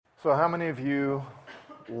So how many of you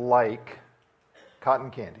like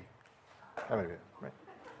cotton candy? How many of you? Right.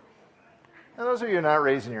 Now those of you not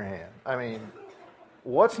raising your hand, I mean,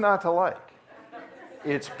 what's not to like?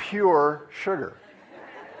 It's pure sugar.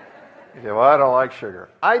 You say, well, I don't like sugar.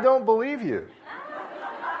 I don't believe you.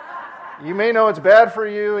 You may know it's bad for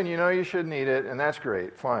you and you know you shouldn't eat it, and that's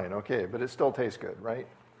great, fine, okay, but it still tastes good, right?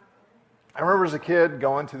 I remember as a kid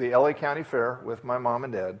going to the LA County Fair with my mom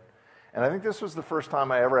and dad, and I think this was the first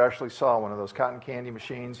time I ever actually saw one of those cotton candy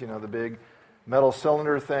machines, you know, the big metal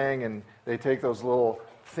cylinder thing, and they take those little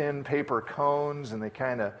thin paper cones and they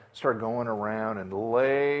kind of start going around, and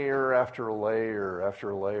layer after layer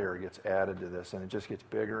after layer gets added to this, and it just gets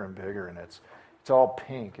bigger and bigger, and it's all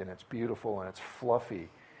pink and it's beautiful and it's fluffy.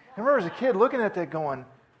 I remember as a kid looking at that going,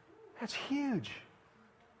 that's huge.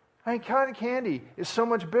 I mean, cotton candy is so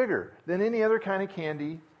much bigger than any other kind of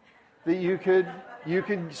candy that you could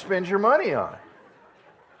spend your money on.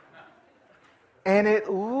 And it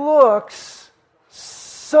looks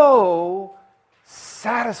so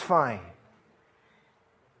satisfying.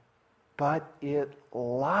 But it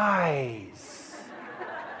lies.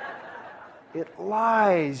 It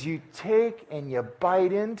lies. You take and you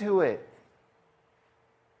bite into it,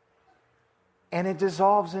 and it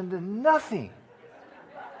dissolves into nothing.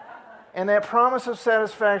 And that promise of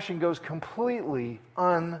satisfaction goes completely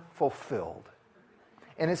unfulfilled.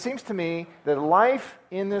 And it seems to me that life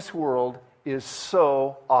in this world is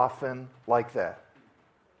so often like that.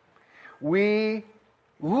 We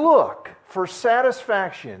look for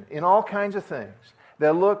satisfaction in all kinds of things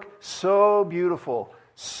that look so beautiful,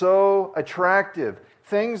 so attractive,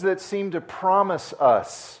 things that seem to promise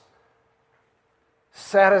us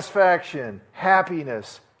satisfaction,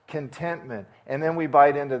 happiness, contentment, and then we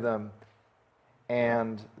bite into them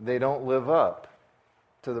and they don't live up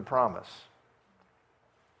to the promise.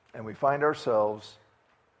 And we find ourselves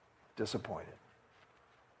disappointed.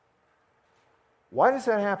 Why does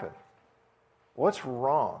that happen? What's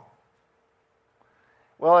wrong?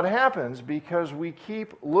 Well, it happens because we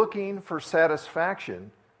keep looking for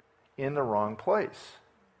satisfaction in the wrong place.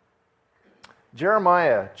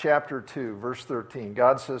 Jeremiah chapter 2, verse 13,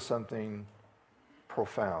 God says something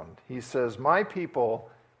profound. He says, my people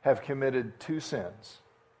have committed two sins.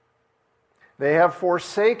 They have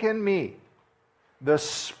forsaken me, the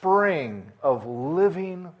spring of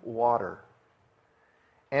living water,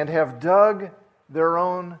 and have dug their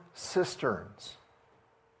own cisterns,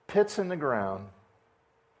 pits in the ground,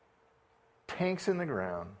 tanks in the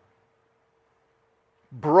ground,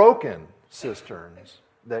 broken cisterns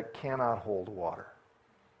that cannot hold water.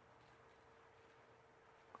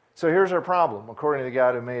 So here's our problem, according to the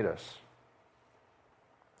God who made us.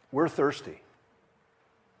 We're thirsty.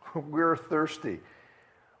 We're thirsty.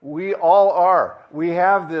 We all are. We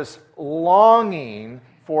have this longing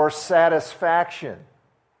for satisfaction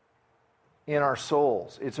in our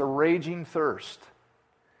souls. It's a raging thirst.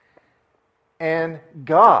 And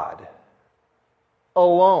God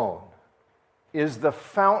alone is the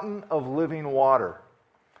fountain of living water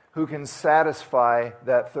who can satisfy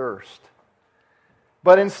that thirst.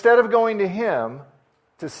 But instead of going to Him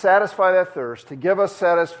to satisfy that thirst, to give us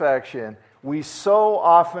satisfaction, we so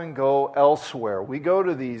often go elsewhere. We go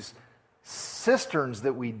to these cisterns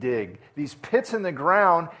that we dig, these pits in the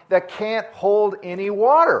ground that can't hold any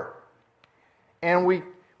water. And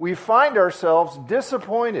we find ourselves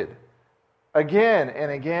disappointed again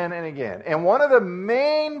and again and again. And one of the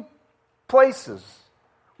main places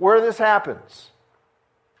where this happens,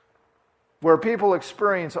 where people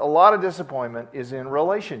experience a lot of disappointment, is in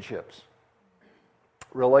relationships.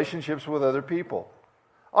 Relationships with other people.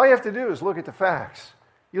 All you have to do is look at the facts.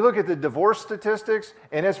 You look at the divorce statistics,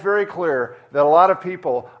 and it's very clear that a lot of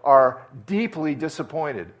people are deeply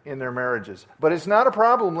disappointed in their marriages. But it's not a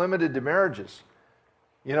problem limited to marriages.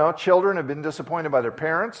 You know, children have been disappointed by their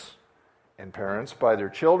parents, and parents by their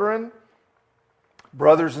children.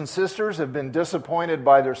 Brothers and sisters have been disappointed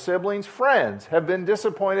by their siblings. Friends have been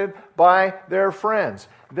disappointed by their friends.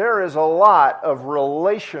 There is a lot of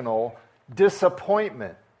relational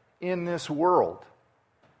disappointment in this world.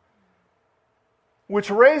 Which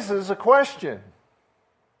raises a question.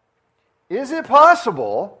 Is it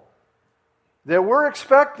possible that we're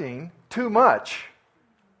expecting too much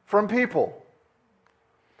from people?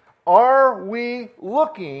 Are we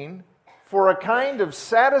looking for a kind of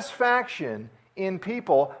satisfaction in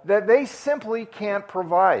people that they simply can't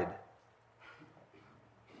provide?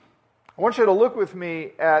 I want you to look with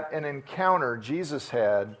me at an encounter Jesus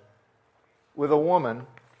had with a woman,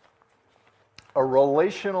 a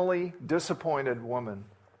relationally disappointed woman.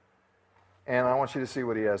 and I want you to see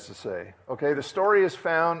what he has to say. Okay, the story is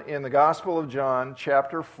found in the Gospel of John,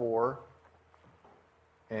 chapter 4.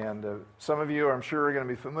 And some of you, I'm sure, are going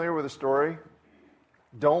to be familiar with the story.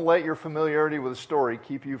 Don't let your familiarity with the story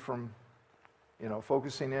keep you from,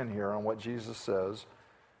 focusing in here on what Jesus says.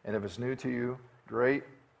 And if it's new to you, great.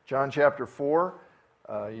 John chapter 4,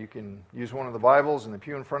 you can use one of the Bibles in the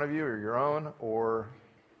pew in front of you or your own, or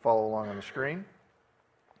follow along on the screen.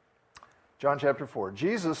 John chapter 4.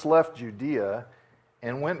 Jesus left Judea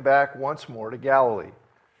and went back once more to Galilee.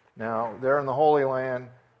 Now, there in the Holy Land,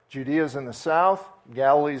 Judea's in the south,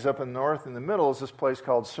 Galilee's up in the north. In the middle is this place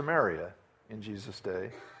called Samaria in Jesus' day.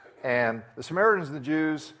 And the Samaritans and the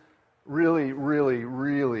Jews really, really,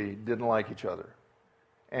 really didn't like each other.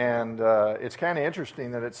 And it's kind of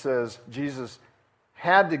interesting that it says Jesus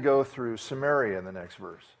had to go through Samaria in the next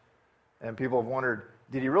verse. And people have wondered,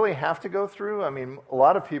 did he really have to go through? I mean, a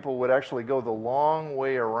lot of people would actually go the long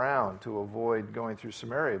way around to avoid going through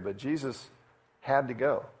Samaria, but Jesus had to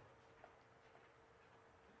go.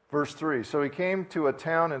 Verse 3, so he came to a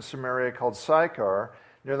town in Samaria called Sychar,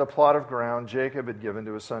 near the plot of ground Jacob had given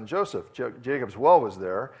to his son Joseph. Jacob's well was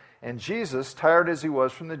there, and Jesus, tired as he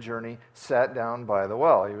was from the journey, sat down by the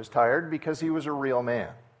well. He was tired because he was a real man.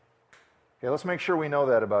 Okay, let's make sure we know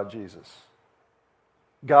that about Jesus.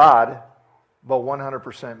 God, but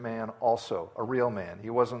 100% man also, a real man.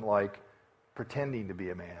 He wasn't like pretending to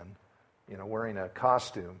be a man, wearing a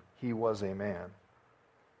costume. He was a man.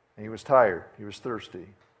 And he was tired. He was thirsty.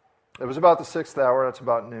 It was about the 6th hour, that's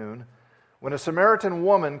about noon, when a Samaritan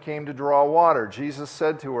woman came to draw water. Jesus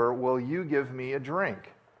said to her, will you give me a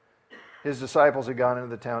drink? His disciples had gone into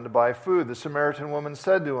the town to buy food. The Samaritan woman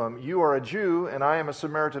said to him, you are a Jew, and I am a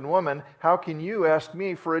Samaritan woman. How can you ask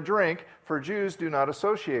me for a drink? For Jews do not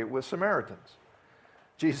associate with Samaritans.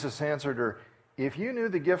 Jesus answered her, if you knew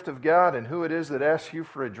the gift of God and who it is that asks you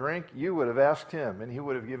for a drink, you would have asked him, and he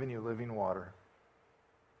would have given you living water.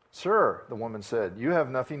 Sir, the woman said, you have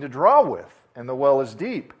nothing to draw with, and the well is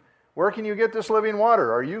deep. Where can you get this living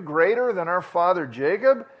water? Are you greater than our father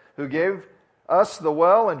Jacob, who gave us the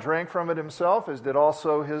well and drank from it himself, as did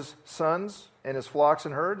also his sons and his flocks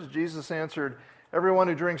and herds? Jesus answered, everyone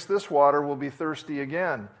who drinks this water will be thirsty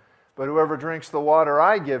again. But whoever drinks the water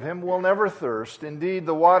I give him will never thirst. Indeed,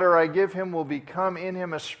 the water I give him will become in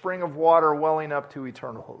him a spring of water welling up to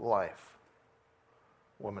eternal life.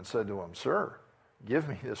 The woman said to him, sir, give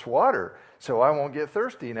me this water so I won't get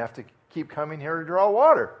thirsty and have to keep coming here to draw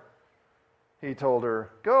water. He told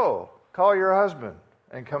her, go, call your husband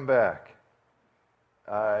and come back.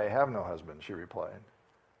 I have no husband, she replied.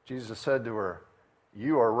 Jesus said to her,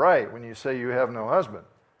 you are right when you say you have no husband.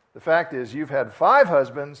 The fact is, you've had 5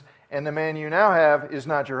 husbands, and the man you now have is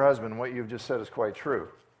not your husband. What you've just said is quite true.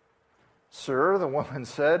 Sir, the woman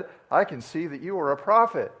said, I can see that you are a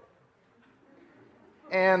prophet.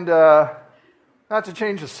 And not to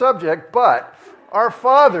change the subject, but our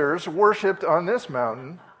fathers worshipped on this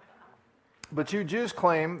mountain, but you Jews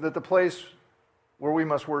claim that the place where we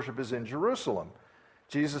must worship is in Jerusalem.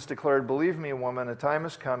 Jesus declared, believe me, woman, a time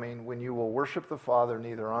is coming when you will worship the Father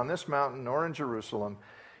neither on this mountain nor in Jerusalem.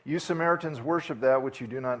 You Samaritans worship that which you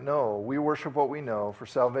do not know. We worship what we know, for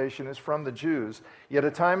salvation is from the Jews. Yet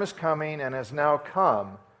a time is coming and has now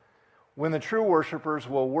come when the true worshipers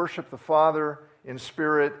will worship the Father in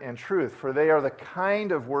spirit and truth, for they are the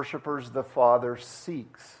kind of worshipers the Father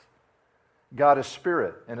seeks. God is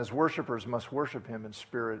spirit, and his worshipers must worship him in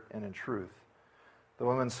spirit and in truth. The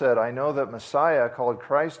woman said, I know that Messiah, called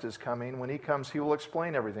Christ, is coming. When he comes, he will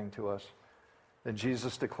explain everything to us. Then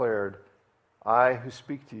Jesus declared, I who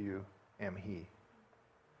speak to you am he.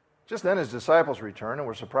 Just then his disciples returned and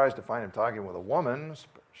were surprised to find him talking with a woman,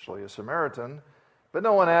 especially a Samaritan. But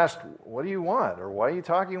no one asked, what do you want? Or why are you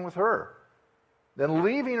talking with her? Then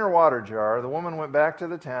leaving her water jar, the woman went back to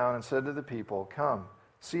the town and said to the people, come,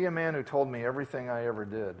 see a man who told me everything I ever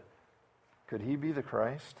did. Could he be the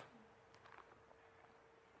Christ?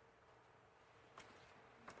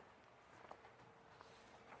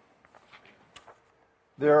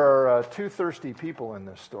 There are 2 thirsty people in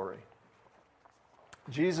this story.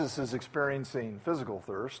 Jesus is experiencing physical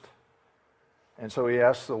thirst, and so he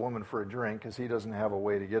asks the woman for a drink because he doesn't have a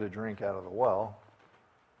way to get a drink out of the well.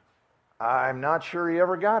 I'm not sure he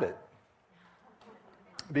ever got it,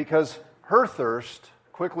 because her thirst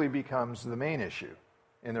quickly becomes the main issue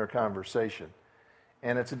in their conversation.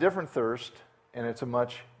 And it's a different thirst, and it's a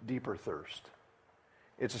much deeper thirst.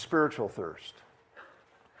 It's a spiritual thirst.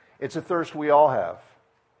 It's a thirst we all have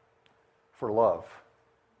for love,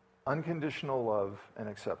 unconditional love and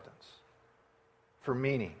acceptance, for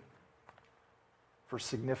meaning, for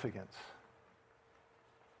significance.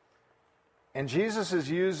 And Jesus is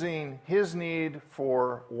using his need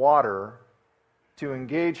for water to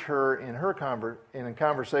engage her in a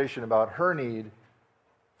conversation about her need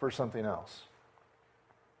for something else.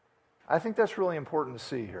 I think that's really important to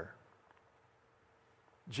see here.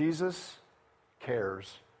 Jesus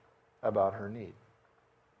cares about her need.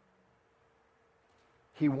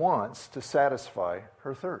 He wants to satisfy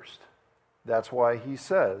her thirst. That's why he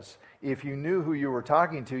says, if you knew who you were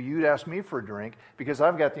talking to, you'd ask me for a drink because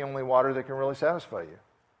I've got the only water that can really satisfy you.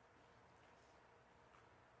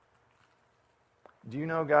 Do you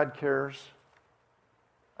know God cares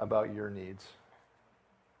about your needs?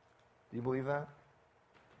 Do you believe that?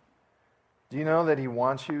 Do you know that he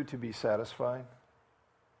wants you to be satisfied?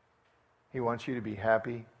 He wants you to be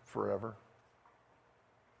happy forever.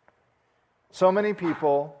 So many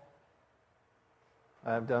people,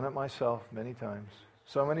 I've done it myself many times,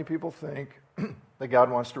 so many people think that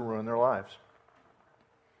God wants to ruin their lives.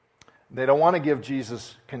 They don't want to give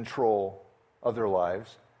Jesus control of their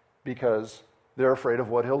lives because they're afraid of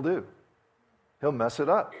what he'll do. He'll mess it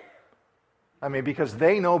up. I mean, because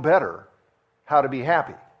they know better how to be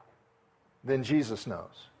happy than Jesus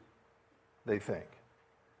knows, they think.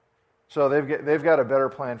 So they've got a better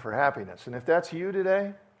plan for happiness. And if that's you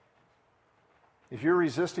today, if you're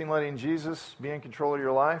resisting letting Jesus be in control of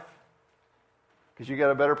your life because you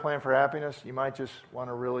got a better plan for happiness, you might just want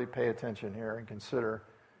to really pay attention here and consider.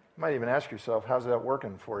 You might even ask yourself, how's that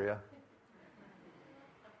working for you?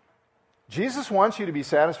 Jesus wants you to be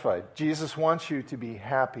satisfied. Jesus wants you to be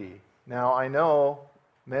happy. Now, I know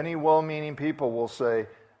many well-meaning people will say,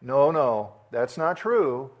 no, that's not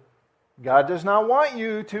true. God does not want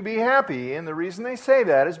you to be happy. And the reason they say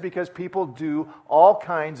that is because people do all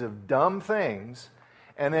kinds of dumb things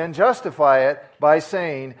and then justify it by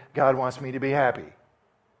saying, God wants me to be happy.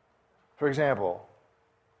 For example,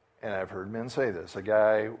 and I've heard men say this, a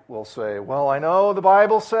guy will say, well, I know the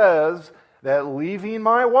Bible says that leaving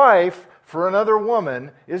my wife for another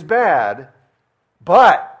woman is bad,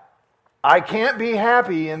 but I can't be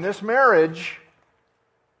happy in this marriage,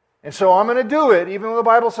 and so I'm going to do it, even though the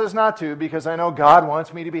Bible says not to, because I know God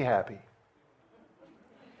wants me to be happy.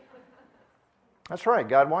 That's right,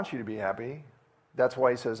 God wants you to be happy. That's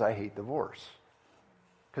why he says, I hate divorce.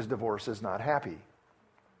 Because divorce is not happy.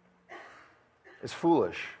 It's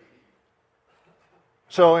foolish.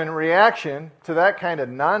 So in reaction to that kind of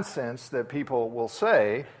nonsense that people will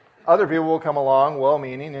say, other people will come along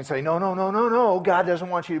well-meaning and say, no, God doesn't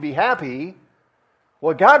want you to be happy.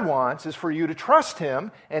 What God wants is for you to trust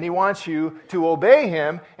him, and he wants you to obey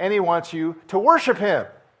him, and he wants you to worship him.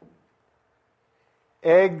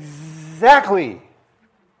 Exactly.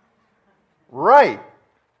 Right.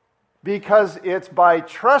 Because it's by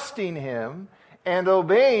trusting him and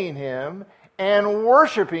obeying him and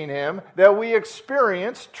worshiping him that we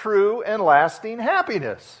experience true and lasting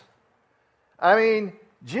happiness. I mean,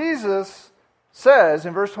 Jesus says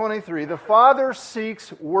in verse 23, the Father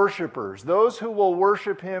seeks worshipers, those who will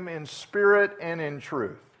worship him in spirit and in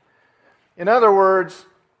truth. In other words,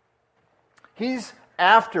 he's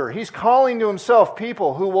calling to himself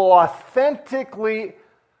people who will authentically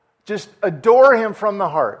just adore him from the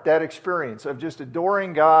heart. That experience of just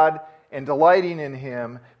adoring God and delighting in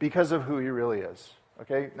him because of who he really is.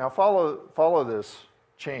 Okay, now follow this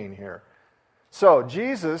chain here. So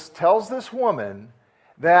Jesus tells this woman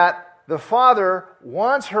that the Father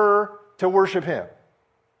wants her to worship him.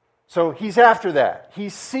 So he's after that.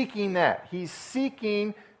 He's seeking that. He's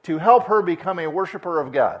seeking to help her become a worshiper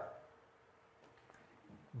of God.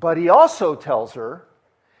 But he also tells her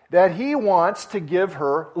that he wants to give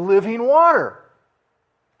her living water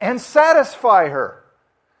and satisfy her.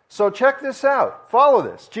 So check this out. Follow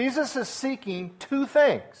this. Jesus is seeking two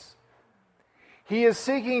things. He is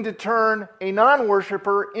seeking to turn a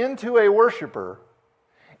non-worshiper into a worshiper,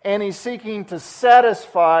 and he's seeking to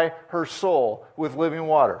satisfy her soul with living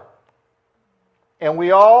water. And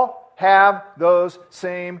we all have those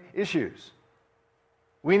same issues.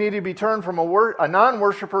 We need to be turned from a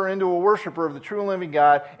non-worshiper into a worshiper of the true and living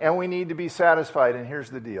God, and we need to be satisfied. And here's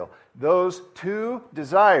the deal. Those two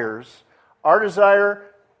desires, our desire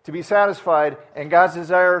to be satisfied and God's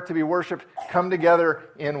desire to be worshipped, come together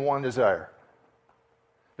in one desire.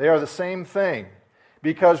 They are the same thing.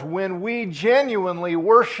 Because when we genuinely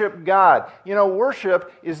worship God,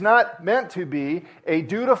 worship is not meant to be a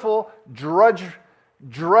dutiful,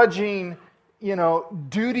 drudging,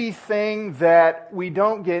 duty thing that we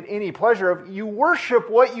don't get any pleasure of. You worship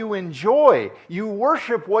what you enjoy. You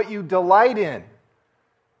worship what you delight in.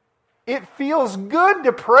 It feels good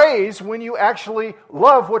to praise when you actually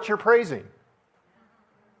love what you're praising.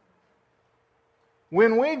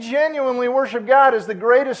 When we genuinely worship God as the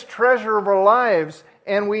greatest treasure of our lives,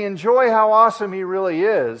 and we enjoy how awesome He really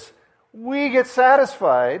is, we get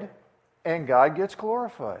satisfied, and God gets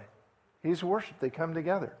glorified. He's worshiped. They come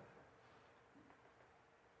together.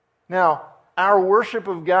 Now, our worship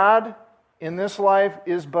of God in this life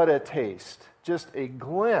is but a taste, just a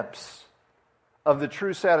glimpse of the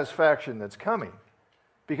true satisfaction that's coming,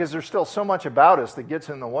 because there's still so much about us that gets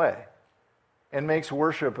in the way and makes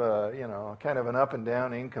worship kind of an up and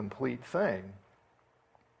down, incomplete thing.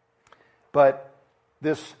 But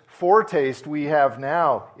this foretaste we have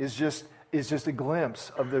now is just a glimpse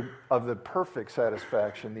of the perfect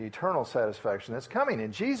satisfaction, the eternal satisfaction that's coming.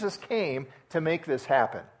 And Jesus came to make this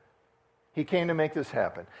happen. He came to make this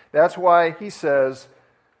happen. That's why He says,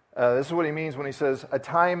 this is what He means when He says, a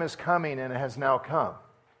time is coming and it has now come.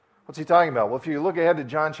 What's He talking about? Well, if you look ahead to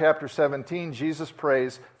John chapter 17, Jesus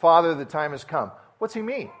prays, Father, the time has come. What's He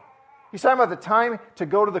mean? He's talking about the time to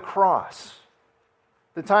go to the cross.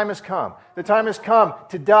 The time has come. The time has come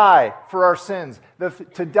to die for our sins.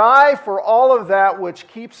 To die for all of that which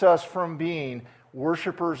keeps us from being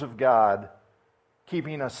worshipers of God,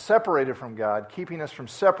 keeping us separated from God, keeping us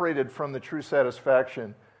separated from the true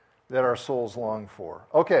satisfaction that our souls long for.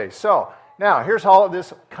 Okay, so now here's how all of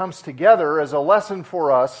this comes together as a lesson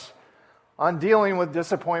for us on dealing with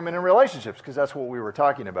disappointment in relationships, because that's what we were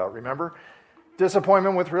talking about, remember?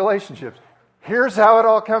 Disappointment with relationships. Here's how it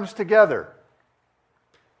all comes together.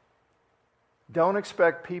 Don't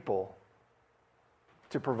expect people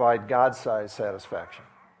to provide God-sized satisfaction.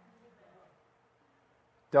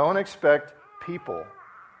 Don't expect people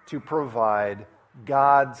to provide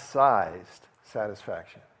God-sized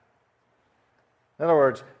satisfaction. In other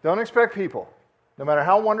words, don't expect people, no matter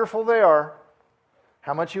how wonderful they are,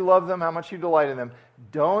 how much you love them, how much you delight in them,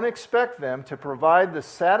 don't expect them to provide the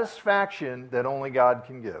satisfaction that only God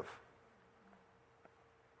can give.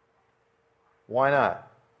 Why not?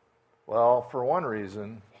 Well, for one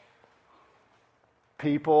reason,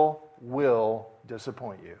 people will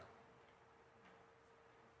disappoint you.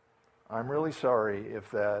 I'm really sorry if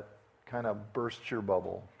that kind of bursts your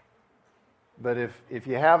bubble. But if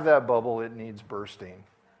you have that bubble, it needs bursting.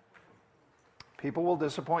 People will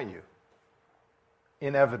disappoint you.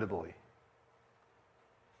 Inevitably.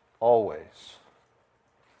 Always.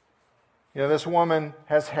 You know, this woman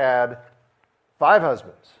has had 5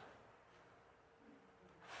 husbands.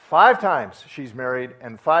 5 times she's married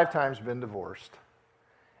and 5 times been divorced.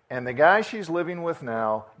 And the guy she's living with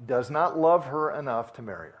now does not love her enough to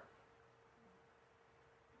marry her.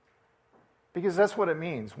 Because that's what it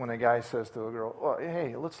means when a guy says to a girl, well,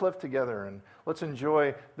 hey, let's live together and let's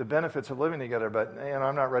enjoy the benefits of living together, but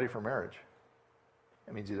I'm not ready for marriage.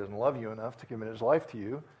 It means he doesn't love you enough to commit his life to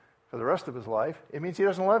you for the rest of his life. It means he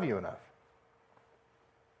doesn't love you enough.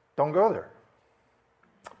 Don't go there.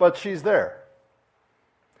 But she's there.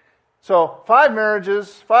 So 5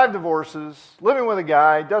 marriages, 5 divorces, living with a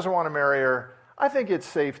guy, doesn't want to marry her. I think it's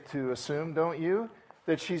safe to assume, don't you,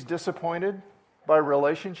 that she's disappointed by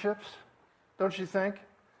relationships? Don't you think?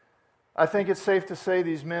 I think it's safe to say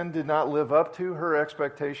these men did not live up to her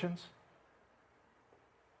expectations.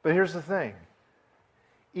 But here's the thing.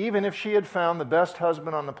 Even if she had found the best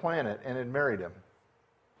husband on the planet and had married him,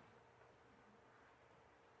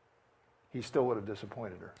 he still would have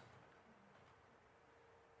disappointed her.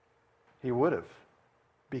 He would have,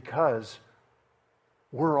 because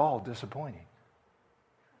we're all disappointing.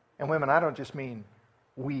 And women, I don't just mean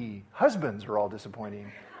we husbands are all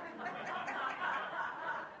disappointing.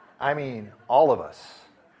 I mean all of us.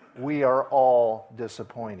 We are all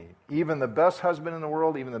disappointing. Even the best husband in the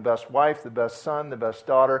world, even the best wife, the best son, the best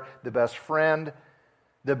daughter, the best friend,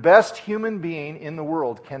 the best human being in the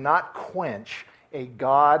world cannot quench a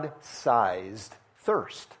God-sized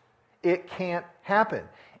thirst. It can't happen.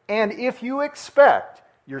 And if you expect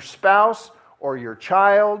your spouse or your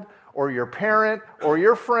child or your parent or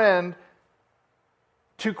your friend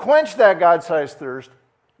to quench that God-sized thirst,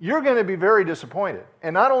 you're going to be very disappointed.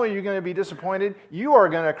 And not only are you going to be disappointed, you are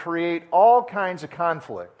going to create all kinds of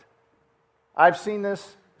conflict. I've seen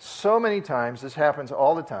this so many times. This happens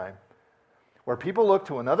all the time. Where people look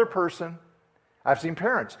to another person. I've seen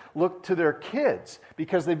parents look to their kids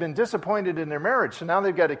because they've been disappointed in their marriage. So now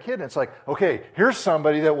they've got a kid and it's like, okay, here's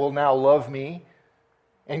somebody that will now love me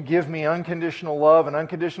and give me unconditional love and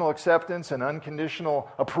unconditional acceptance and unconditional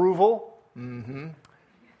approval.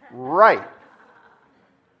 Right.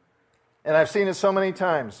 And I've seen it so many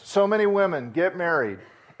times. So many women get married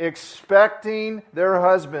expecting their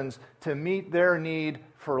husbands to meet their need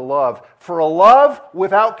for a love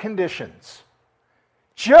without conditions.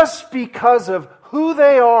 Just because of who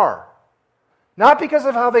they are. Not because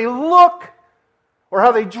of how they look or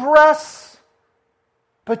how they dress,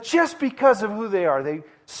 but just because of who they are. They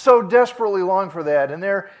so desperately long for that, and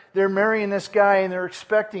they're marrying this guy, and they're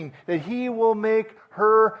expecting that he will make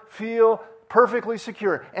her feel perfectly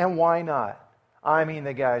secure. And why not? I mean,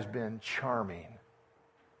 the guy's been charming.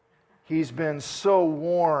 He's been so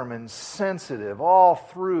warm and sensitive all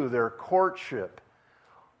through their courtship.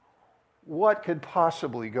 What could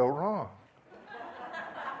possibly go wrong?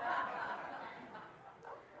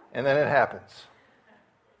 And then it happens.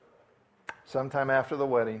 Sometime after the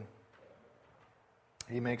wedding,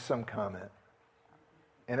 he makes some comment.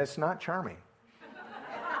 And it's not charming.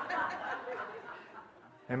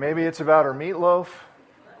 And maybe it's about her meatloaf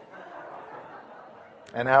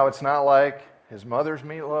and how it's not like his mother's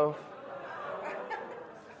meatloaf.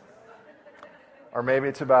 Or maybe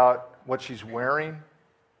it's about what she's wearing.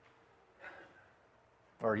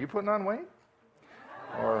 Or are you putting on weight?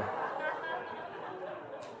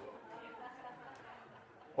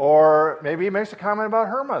 Or maybe he makes a comment about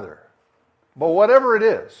her mother. But whatever it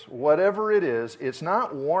is, it's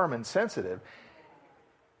not warm and sensitive.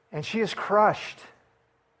 And she is crushed.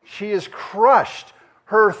 She is crushed.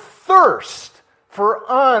 Her thirst for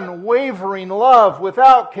unwavering love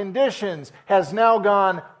without conditions has now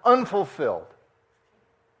gone unfulfilled.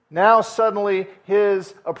 Now suddenly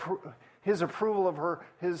his approval of her,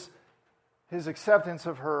 his acceptance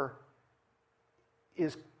of her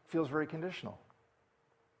feels very conditional.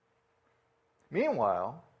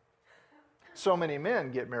 Meanwhile, so many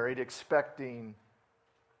men get married expecting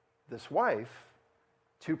this wife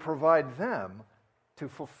to provide them to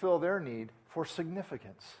fulfill their need for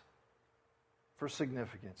significance. For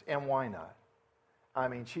significance. And why not? I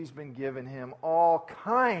mean, she's been giving him all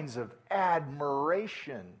kinds of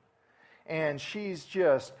admiration. And she's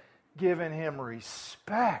just given him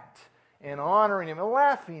respect and honoring him and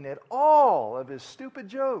laughing at all of his stupid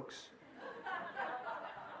jokes.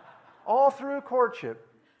 All through courtship.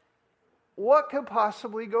 What could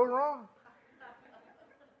possibly go wrong?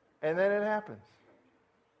 And then it happens.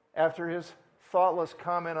 After his thoughtless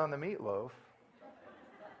comment on the meatloaf,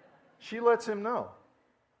 she lets him know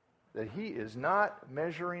that he is not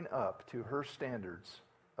measuring up to her standards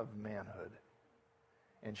of manhood.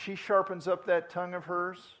 And she sharpens up that tongue of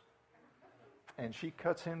hers, and she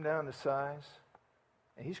cuts him down to size,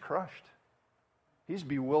 and he's crushed. He's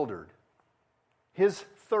bewildered. His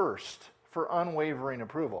thirst for unwavering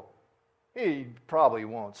approval. He probably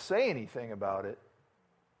won't say anything about it,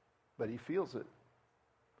 but he feels it.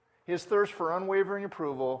 His thirst for unwavering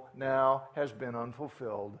approval now has been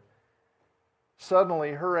unfulfilled.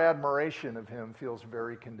 Suddenly, her admiration of him feels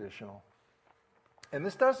very conditional. And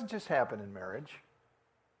this doesn't just happen in marriage.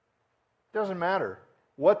 It doesn't matter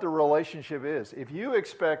what the relationship is. If you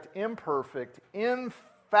expect imperfect,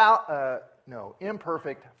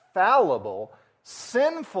 fallible,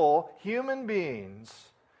 sinful human beings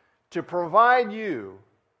to provide you,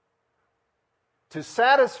 to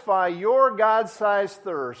satisfy your God-sized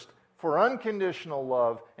thirst for unconditional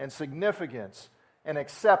love and significance and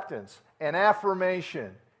acceptance and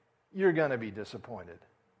affirmation, you're going to be disappointed.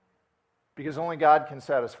 Because only God can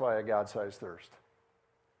satisfy a God-sized thirst.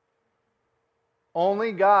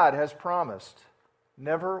 Only God has promised,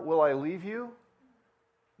 never will I leave you,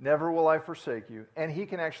 never will I forsake you. And He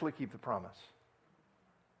can actually keep the promise.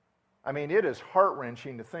 I mean, it is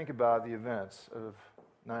heart-wrenching to think about the events of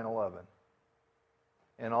 9/11.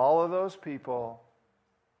 And all of those people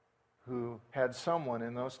who had someone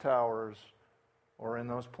in those towers or in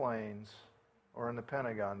those planes or in the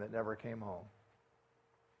Pentagon that never came home.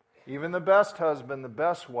 Even the best husband, the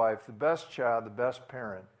best wife, the best child, the best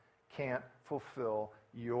parent can't fulfill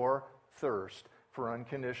your thirst for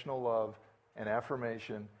unconditional love and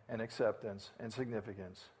affirmation and acceptance and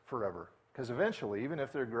significance forever. Because eventually, even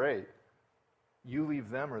if they're great, you leave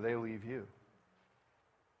them or they leave you.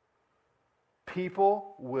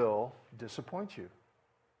 People will disappoint you.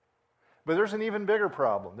 But there's an even bigger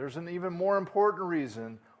problem. There's an even more important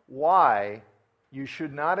reason why you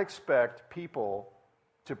should not expect people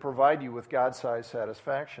to provide you with God-sized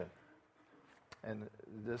satisfaction. And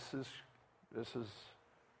this is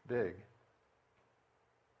big.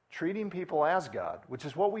 Treating people as God, which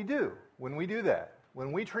is what we do when we do that.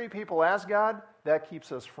 When we treat people as God, that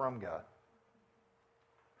keeps us from God.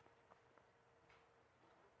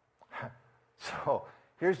 So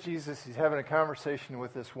here's Jesus. He's having a conversation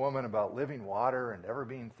with this woman about living water and never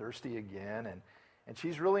being thirsty again. And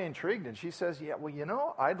she's really intrigued. And she says, yeah, well, you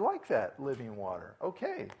know, I'd like that living water.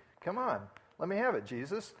 Okay, come on. Let me have it,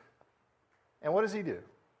 Jesus. And what does he do?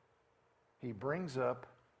 He brings up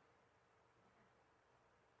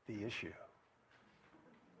the issue.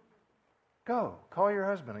 Go, call your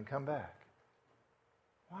husband and come back.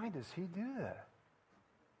 Why does he do that?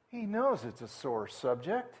 He knows it's a sore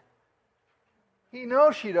subject. He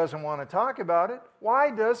knows she doesn't want to talk about it.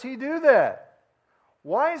 Why does he do that?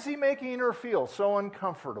 Why is he making her feel so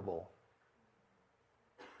uncomfortable?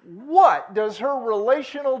 What does her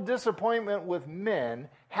relational disappointment with men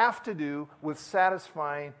have to do with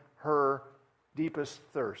satisfying her deepest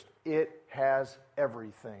thirst? It has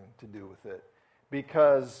everything to do with it.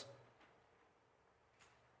 Because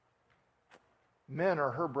men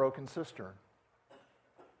are her broken cistern.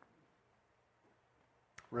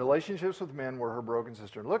 Relationships with men were her broken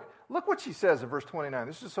cistern. Look what she says in verse 29.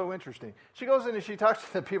 This is so interesting. She goes in and she talks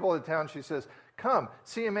to the people of the town. She says, "Come,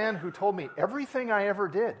 see a man who told me everything I ever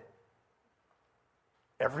did."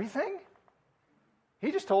 Everything?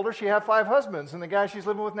 He just told her she had 5 husbands, and the guy she's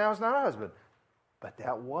living with now is not a husband. But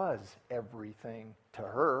that was everything to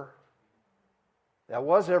her. That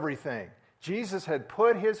was everything. Jesus had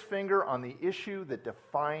put his finger on the issue that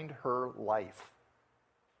defined her life.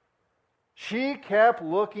 She kept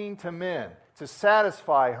looking to men to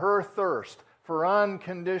satisfy her thirst for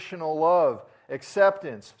unconditional love,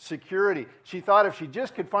 acceptance, security. She thought if she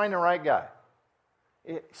just could find the right guy,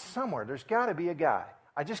 somewhere there's got to be a guy.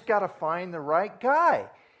 I just got to find the right guy.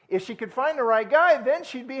 If she could find the right guy, then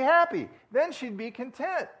she'd be happy. Then she'd be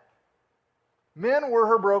content. Men were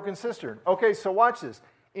her broken cistern. Okay, so watch this.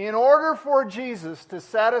 In order for Jesus to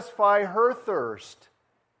satisfy her thirst,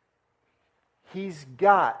 he's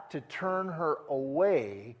got to turn her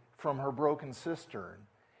away from her broken cistern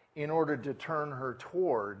in order to turn her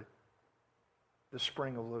toward the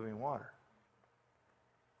spring of living water.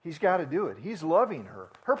 He's got to do it. He's loving her.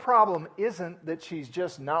 Her problem isn't that she's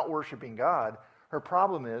just not worshiping God. Her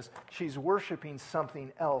problem is she's worshiping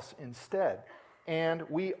something else instead. And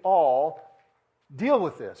we all deal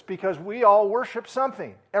with this because we all worship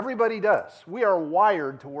something. Everybody does. We are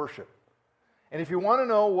wired to worship. And if you want to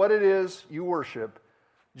know what it is you worship,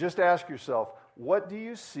 just ask yourself, what do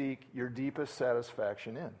you seek your deepest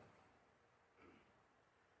satisfaction in?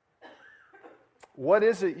 What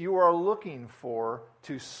is it you are looking for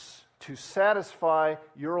to satisfy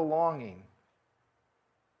your longing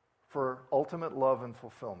for ultimate love and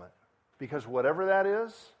fulfillment? Because whatever that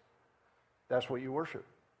is, that's what you worship.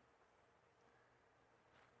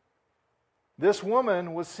 This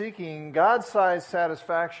woman was seeking God-sized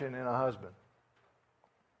satisfaction in a husband,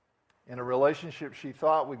 in a relationship she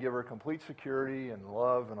thought would give her complete security and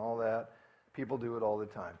love and all that. People do it all the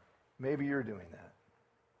time. Maybe you're doing that.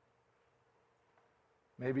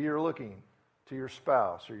 Maybe you're looking to your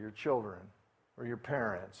spouse or your children or your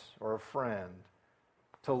parents or a friend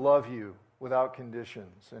to love you without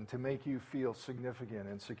conditions and to make you feel significant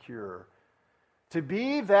and secure. To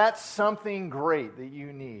be that something great that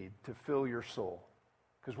you need to fill your soul.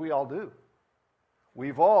 Because we all do.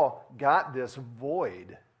 We've all got this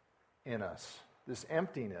void in us, this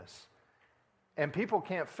emptiness. And people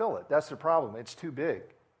can't fill it. That's the problem. It's too big.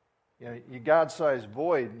 You know, you God-sized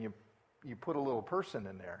void and you put a little person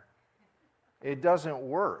in there. It doesn't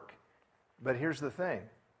work. But here's the thing.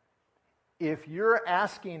 If you're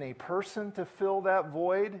asking a person to fill that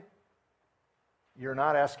void, you're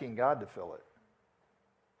not asking God to fill it.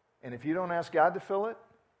 And if you don't ask God to fill it,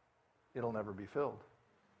 it'll never be filled.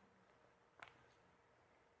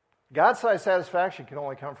 God-sized satisfaction can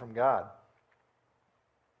only come from God.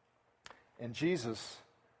 And Jesus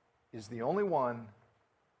is the only one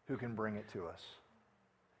who can bring it to us.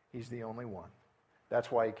 He's the only one.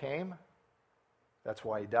 That's why he came. That's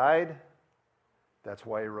why he died. That's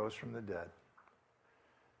why he rose from the dead.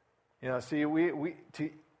 You know, see,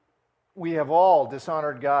 we have all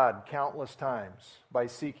dishonored God countless times by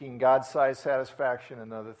seeking God-sized satisfaction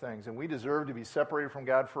in other things. And we deserve to be separated from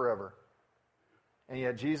God forever. And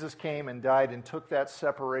yet Jesus came and died and took that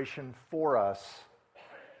separation for us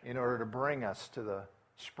in order to bring us to the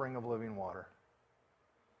spring of living water.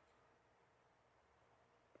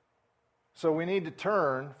 So we need to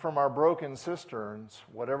turn from our broken cisterns,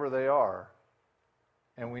 whatever they are,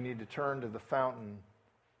 and we need to turn to the fountain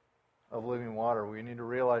of living water. We need to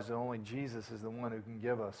realize that only Jesus is the one who can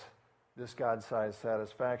give us this God-sized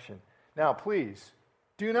satisfaction. Now, please,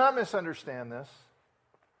 do not misunderstand this.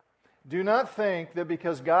 Do not think that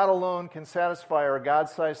because God alone can satisfy our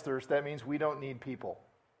God-sized thirst, that means we don't need people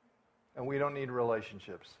and we don't need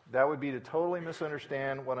relationships. That would be to totally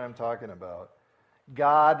misunderstand what I'm talking about.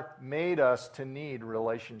 God made us to need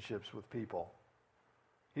relationships with people.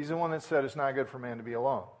 He's the one that said it's not good for man to be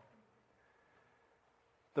alone.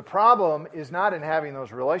 The problem is not in having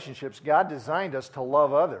those relationships. God designed us to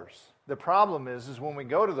love others. The problem is when we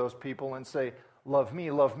go to those people and say, love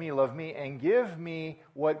me, love me, love me, and give me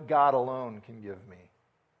what God alone can give me.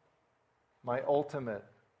 My ultimate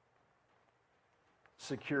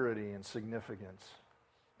security and significance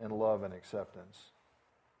and love and acceptance.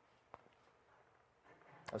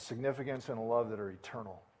 A significance and a love that are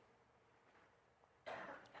eternal.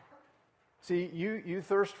 See, you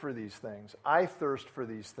thirst for these things. I thirst for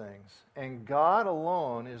these things. And God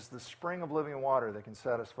alone is the spring of living water that can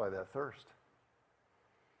satisfy that thirst.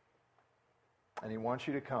 And He wants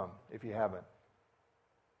you to come if you haven't.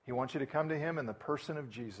 He wants you to come to Him in the person of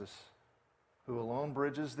Jesus, who alone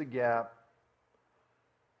bridges the gap.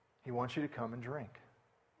 He wants you to come and drink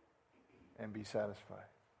and be satisfied.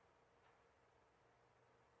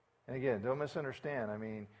 And again, don't misunderstand. I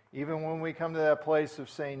mean, even when we come to that place of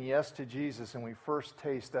saying yes to Jesus and we first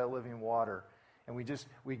taste that living water, and we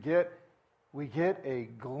get a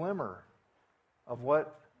glimmer of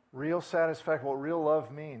what real satisfaction, what real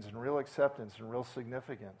love means, and real acceptance and real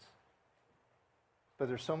significance. But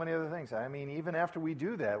there's so many other things. I mean, even after we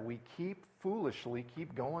do that, we foolishly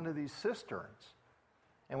keep going to these cisterns.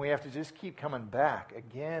 And we have to just keep coming back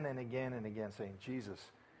again and again and again, saying, Jesus,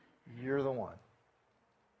 you're the one.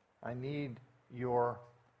 I need your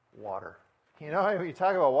water. You know, when you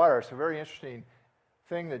talk about water, it's a very interesting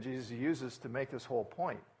thing that Jesus uses to make this whole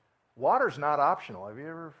point. Water's not optional. Have you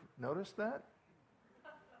ever noticed that?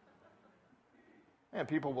 And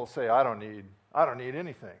people will say, I don't need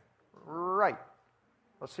anything. Right.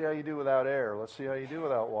 Let's see how you do without air. Let's see how you do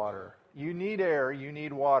without water. You need air. You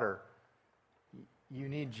need water. You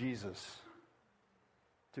need Jesus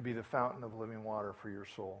to be the fountain of living water for your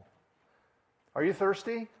soul. Are you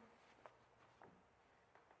thirsty?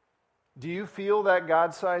 Do you feel that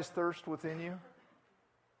God-sized thirst within you?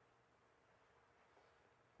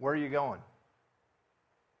 Where are you going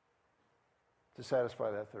to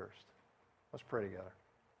satisfy that thirst? Let's pray together.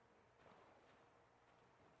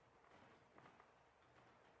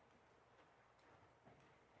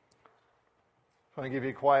 I want to give you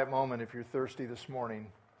a quiet moment if you're thirsty this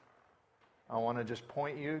morning. I want to just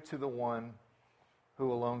point you to the one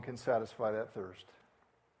who alone can satisfy that thirst.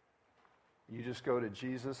 You just go to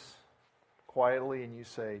Jesus quietly and you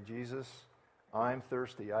say, Jesus, I'm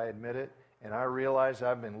thirsty. I admit it. And I realize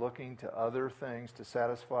I've been looking to other things to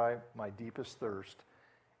satisfy my deepest thirst.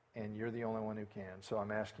 And you're the only one who can. So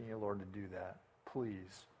I'm asking you, Lord, to do that.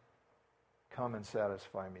 Please, come and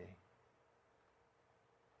satisfy me.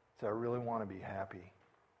 So I really want to be happy.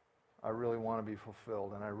 I really want to be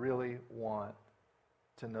fulfilled. And I really want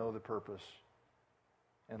to know the purpose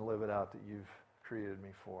and live it out that you've created me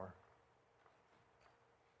for.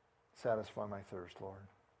 Satisfy my thirst, Lord.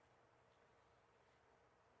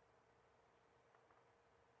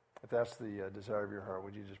 If that's the desire of your heart,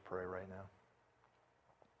 would you just pray right now?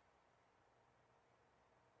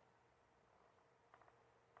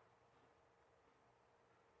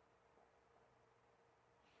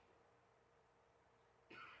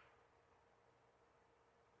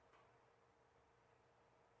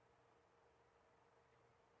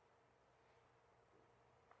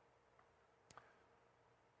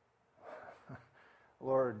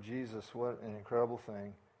 Lord Jesus, what an incredible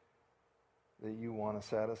thing that you want to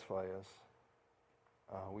satisfy us.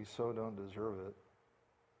 We so don't deserve it.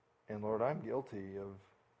 And Lord, I'm guilty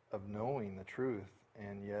of knowing the truth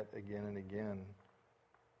and yet again and again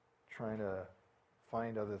trying to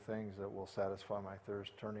find other things that will satisfy my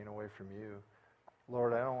thirst, turning away from you.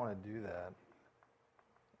 Lord, I don't want to do that.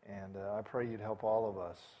 And I pray you'd help all of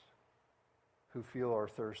us who feel our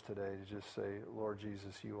thirst today to just say, Lord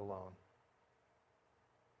Jesus, you alone.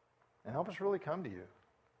 And help us really come to you.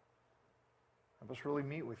 Help us really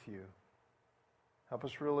meet with you. Help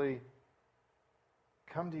us really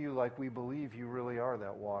come to you like we believe you really are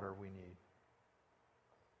that water we need.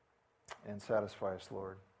 And satisfy us,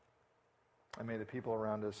 Lord. And may the people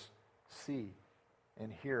around us see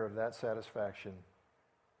and hear of that satisfaction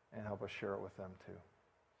and help us share it with them too.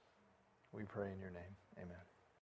 We pray in your name. Amen.